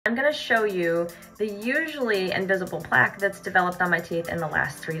I'm going to show you the usually invisible plaque that's developed on my teeth in the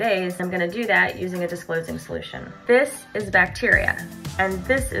last 3 days. I'm going to do that using a disclosing solution. This is bacteria, and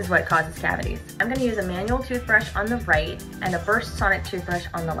this is what causes cavities. I'm going to use a manual toothbrush on the right and a burst sonic toothbrush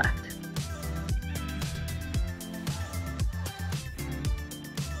on the left.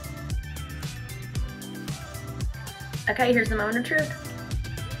 Okay, here's the moment of truth.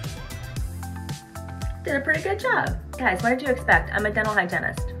 Did a pretty good job. Guys, what did you expect? I'm a dental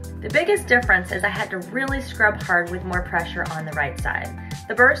hygienist. The biggest difference is I had to really scrub hard with more pressure on the right side.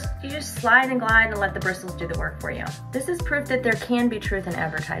 The burst, you just slide and glide and let the bristles do the work for you. This is proof that there can be truth in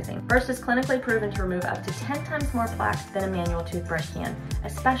advertising. Burst is clinically proven to remove up to 10 times more plaque than a manual toothbrush can,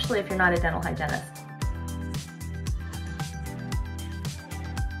 especially if you're not a dental hygienist.